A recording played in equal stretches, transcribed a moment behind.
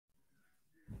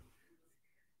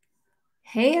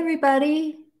Hey,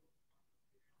 everybody.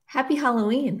 Happy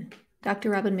Halloween. Dr.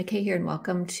 Robin McKay here, and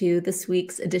welcome to this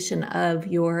week's edition of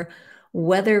your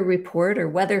weather report or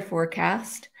weather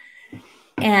forecast.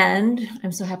 And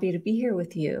I'm so happy to be here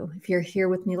with you. If you're here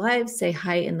with me live, say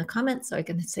hi in the comments so I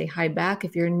can say hi back.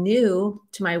 If you're new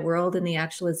to my world in the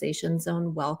actualization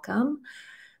zone, welcome.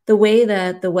 The way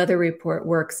that the weather report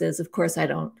works is, of course, I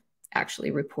don't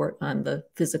actually report on the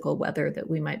physical weather that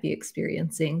we might be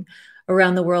experiencing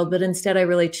around the world, but instead I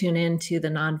really tune into the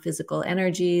non-physical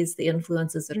energies, the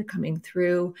influences that are coming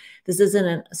through. This isn't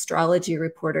an astrology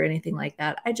report or anything like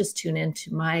that. I just tune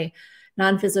into my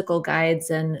non-physical guides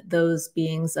and those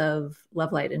beings of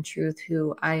love, light, and truth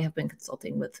who I have been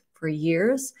consulting with for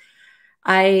years.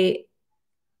 I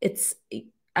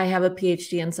have a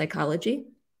PhD in psychology.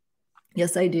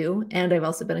 Yes, I do. And I've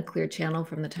also been a clear channel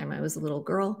from the time I was a little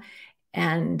girl.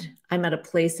 And I'm at a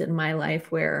place in my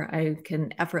life where I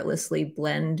can effortlessly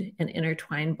blend and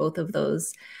intertwine both of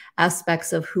those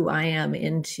aspects of who I am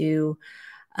into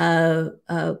a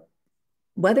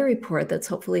weather report that's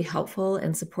hopefully helpful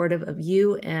and supportive of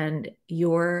you and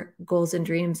your goals and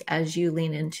dreams as you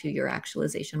lean into your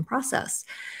actualization process.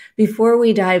 Before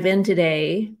we dive in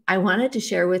today, I wanted to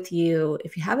share with you,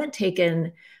 if you haven't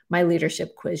taken my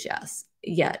leadership quiz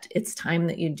yet, it's time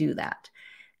that you do that.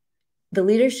 The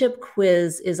leadership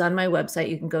quiz is on my website.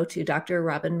 You can go to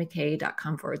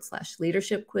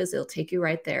drrobinmckay.com/leadership quiz. It'll take you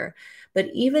right there. But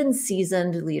even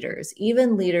seasoned leaders,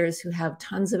 even leaders who have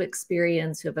tons of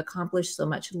experience, who have accomplished so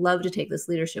much, love to take this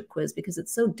leadership quiz because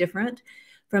it's so different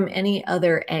from any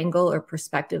other angle or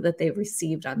perspective that they've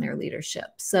received on their leadership.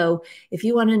 So if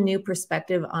you want a new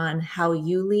perspective on how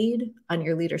you lead, on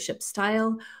your leadership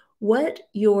style, what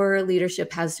your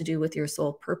leadership has to do with your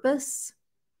soul purpose,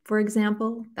 for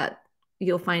example, that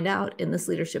you'll find out in this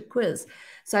leadership quiz.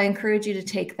 So I encourage you to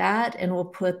take that, and we'll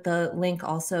put the link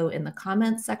also in the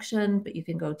comments section, but you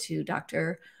can go to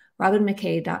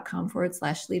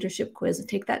drrobinmckay.com/leadership quiz and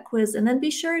take that quiz. And then be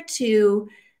sure to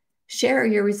share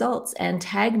your results and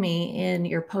tag me in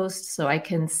your post so I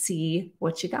can see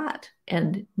what you got,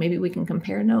 and maybe we can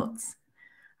compare notes.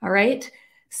 All right.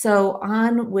 So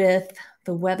on with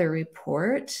the weather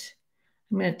report.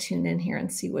 I'm going to tune in here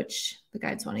and see which the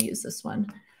guides want to use this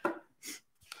one.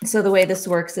 So the way this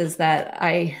works is that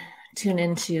I tune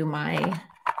into my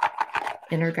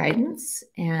inner guidance,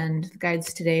 and the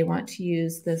guides today want to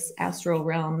use this Astral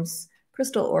Realms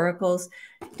crystal oracles.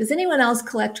 Does anyone else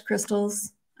collect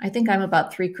crystals? I think I'm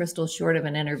about 3 crystals short of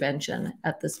an intervention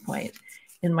at this point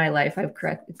in my life. I've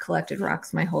collected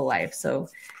rocks my whole life. So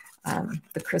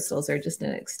the crystals are just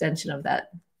an extension of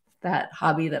that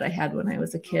hobby that I had when I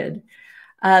was a kid.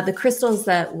 The crystals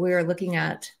that we're looking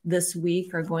at this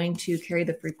week are going to carry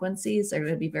the frequencies. They're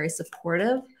going to be very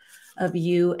supportive of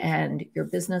you and your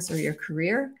business or your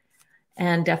career,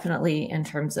 and definitely in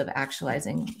terms of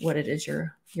actualizing what it is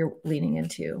you're leaning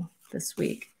into this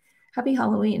week. Happy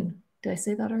Halloween. Did I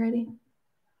say that already?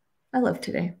 I love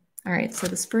today. All right, so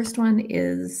this first one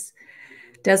is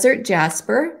Desert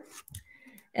Jasper,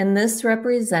 and this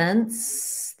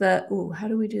represents the, how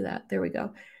do we do that? There we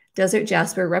go. Desert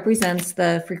Jasper represents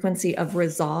the frequency of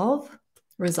resolve.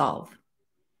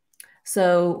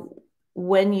 So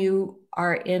when you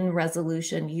are in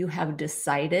resolution, you have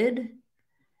decided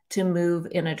to move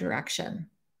in a direction.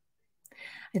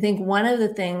 I think one of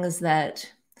the things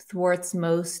that thwarts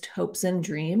most hopes and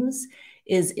dreams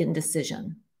is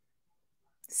indecision,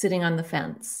 sitting on the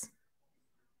fence,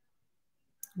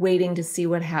 waiting to see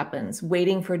what happens,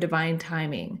 waiting for divine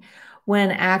timing,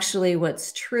 when actually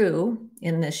what's true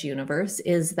in this universe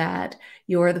is that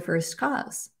you're the first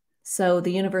cause. So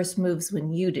the universe moves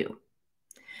when you do.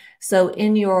 So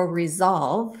in your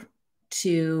resolve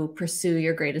to pursue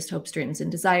your greatest hopes, dreams,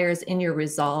 and desires, in your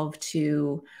resolve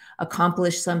to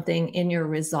accomplish something, in your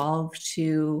resolve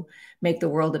to make the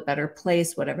world a better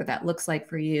place, whatever that looks like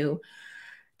for you,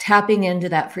 tapping into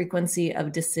that frequency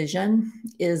of decision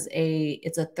it's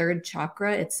a third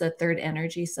chakra. It's a third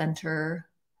energy center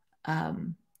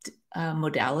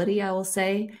modality, I will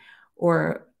say,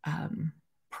 or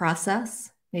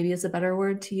process, maybe is a better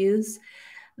word to use,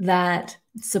 that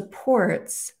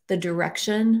supports the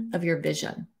direction of your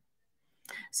vision.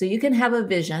 So you can have a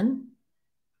vision,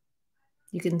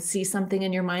 you can see something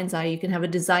in your mind's eye, you can have a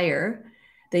desire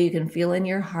that you can feel in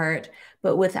your heart,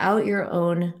 but without your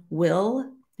own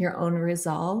will, your own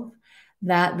resolve,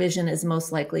 that vision is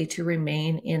most likely to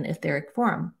remain in etheric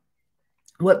form.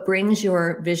 What brings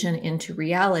your vision into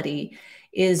reality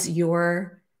is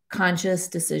your conscious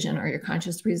decision or your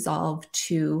conscious resolve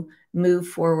to move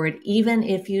forward, even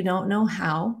if you don't know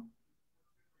how,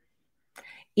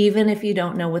 even if you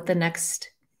don't know what the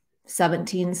next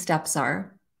 17 steps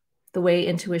are. The way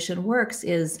intuition works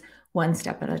is one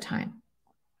step at a time,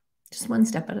 just one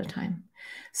step at a time.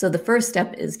 So the first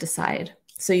step is decide.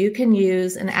 So you can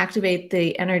use and activate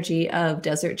the energy of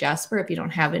desert jasper. If you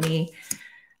don't have any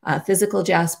physical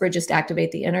jasper, just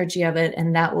activate the energy of it,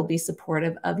 and that will be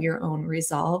supportive of your own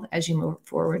resolve as you move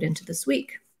forward into this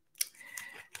week.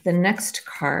 The next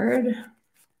card,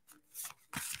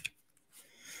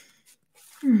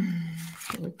 here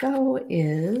we go,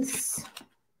 is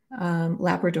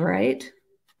Labradorite.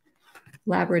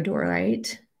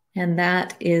 Labradorite, and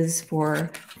that is for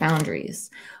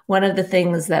boundaries. One of the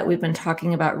things that we've been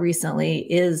talking about recently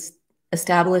is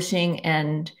establishing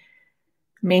and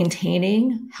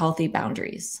maintaining healthy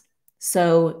boundaries.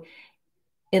 So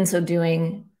in so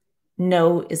doing,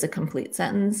 no is a complete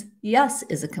sentence. Yes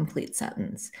is a complete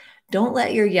sentence. Don't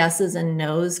let your yeses and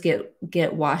nos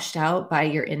get washed out by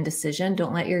your indecision.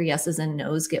 Don't let your yeses and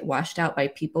nos get washed out by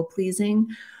people pleasing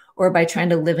or by trying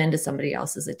to live into somebody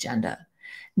else's agenda.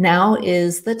 Now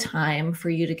is the time for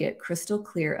you to get crystal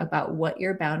clear about what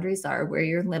your boundaries are, where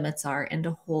your limits are, and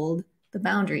to hold the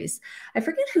boundaries. I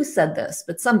forget who said this,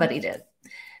 but somebody did.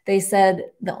 They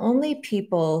said the only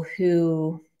people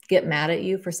who get mad at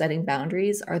you for setting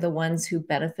boundaries are the ones who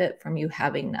benefit from you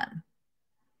having none.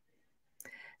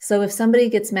 So if somebody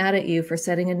gets mad at you for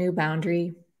setting a new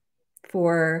boundary,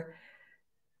 for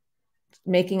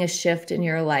making a shift in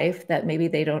your life that maybe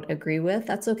they don't agree with,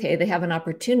 that's okay. They have an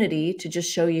opportunity to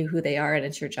just show you who they are, and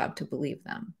it's your job to believe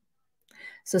them.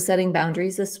 So setting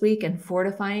boundaries this week and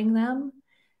fortifying them,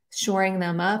 shoring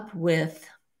them up with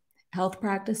health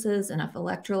practices, enough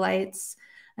electrolytes,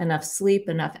 enough sleep,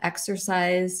 enough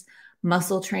exercise,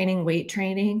 muscle training, weight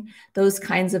training, those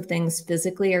kinds of things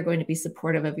physically are going to be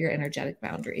supportive of your energetic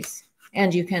boundaries.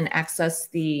 And you can access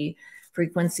the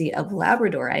frequency of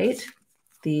Labradorite,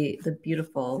 the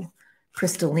beautiful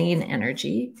crystalline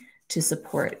energy, to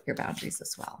support your boundaries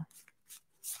as well.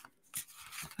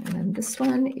 And then this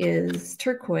one is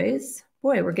turquoise.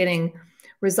 Boy, we're getting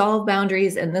resolve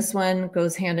boundaries, and this one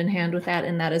goes hand in hand with that,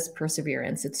 and that is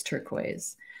perseverance. It's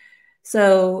turquoise.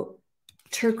 So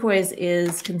turquoise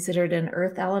is considered an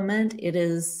earth element. It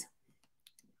is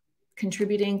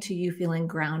contributing to you feeling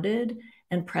grounded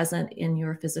and present in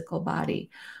your physical body.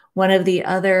 One of the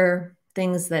other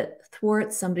things that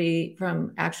thwarts somebody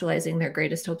from actualizing their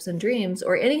greatest hopes and dreams,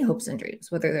 or any hopes and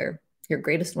dreams, whether they're your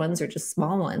greatest ones or just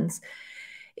small ones,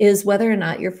 is whether or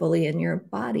not you're fully in your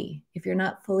body. If you're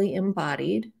not fully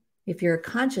embodied, if your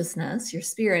consciousness, your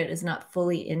spirit is not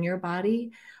fully in your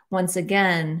body, once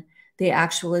again, the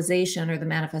actualization or the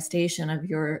manifestation of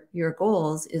your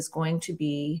goals is going to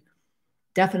be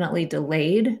definitely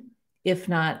delayed, if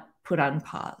not put on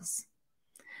pause.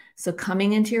 So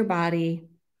coming into your body,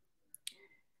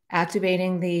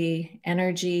 activating the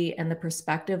energy and the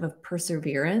perspective of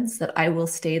perseverance, that I will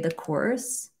stay the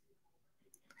course.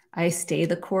 I stay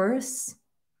the course.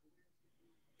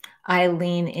 I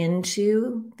lean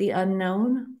into the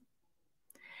unknown.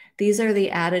 These are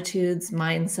the attitudes,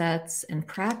 mindsets, and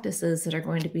practices that are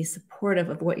going to be supportive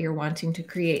of what you're wanting to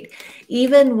create,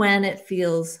 even when it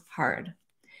feels hard,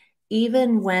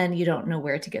 even when you don't know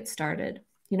where to get started.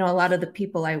 You know, a lot of the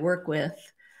people I work with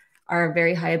are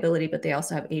very high ability, but they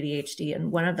also have ADHD.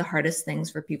 And one of the hardest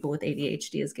things for people with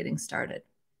ADHD is getting started.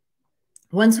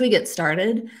 Once we get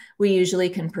started, we usually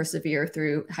can persevere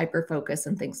through hyperfocus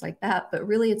and things like that, but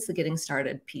really it's the getting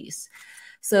started piece.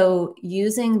 So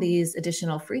using these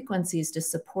additional frequencies to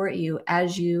support you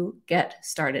as you get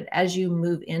started, as you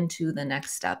move into the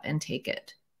next step and take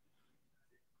it,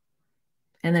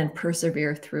 and then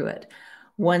persevere through it,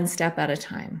 one step at a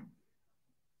time,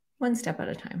 one step at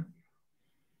a time.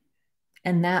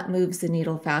 And that moves the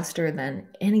needle faster than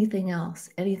anything else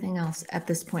at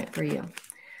this point for you.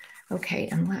 Okay,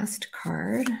 and last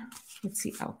card, let's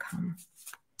see, outcome.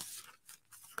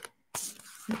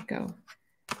 There we go.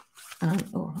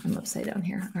 Oh, I'm upside down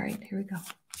here. All right, here we go.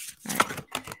 All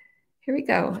right, here we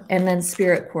go. And then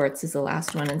Spirit Quartz is the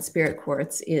last one, and Spirit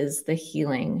Quartz is the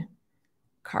healing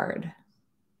card,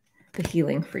 the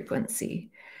healing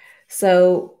frequency.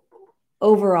 So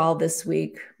overall this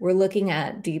week, we're looking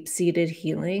at deep-seated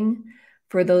healing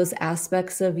for those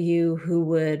aspects of you who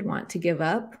would want to give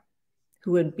up,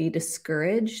 who would be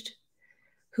discouraged,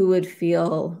 who would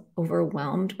feel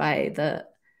overwhelmed by the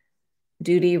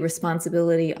duty,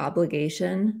 responsibility,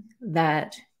 obligation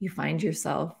that you find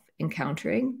yourself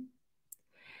encountering.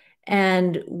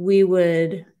 And we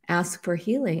would ask for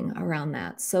healing around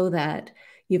that so that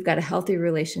you've got a healthy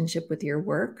relationship with your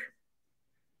work,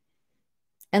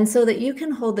 and so that you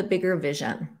can hold the bigger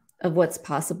vision of what's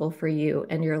possible for you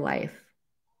and your life.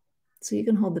 So you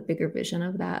can hold the bigger vision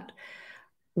of that.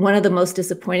 one of the most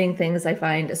disappointing things I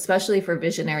find, especially for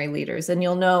visionary leaders, and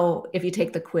you'll know if you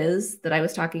take the quiz that I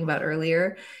was talking about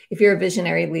earlier, if you're a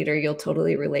visionary leader, you'll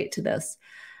totally relate to this.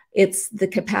 It's the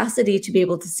capacity to be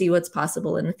able to see what's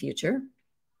possible in the future,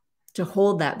 to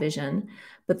hold that vision.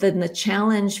 But then the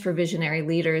challenge for visionary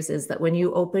leaders is that when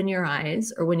you open your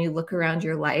eyes or when you look around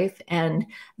your life and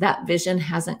that vision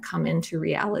hasn't come into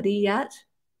reality yet,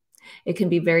 it can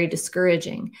be very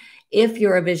discouraging. If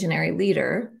you're a visionary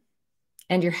leader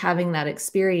and you're having that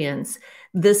experience,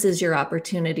 this is your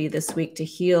opportunity this week to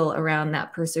heal around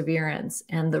that perseverance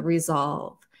and the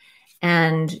resolve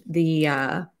and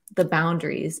the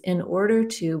boundaries in order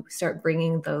to start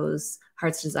bringing those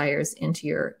heart's desires into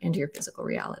your physical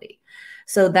reality.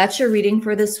 So that's your reading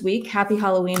for this week. Happy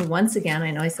Halloween once again.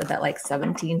 I know I said that like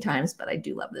 17 times, but I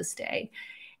do love this day.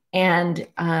 And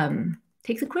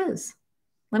take the quiz.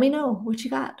 Let me know what you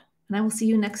got, and I will see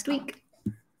you next week.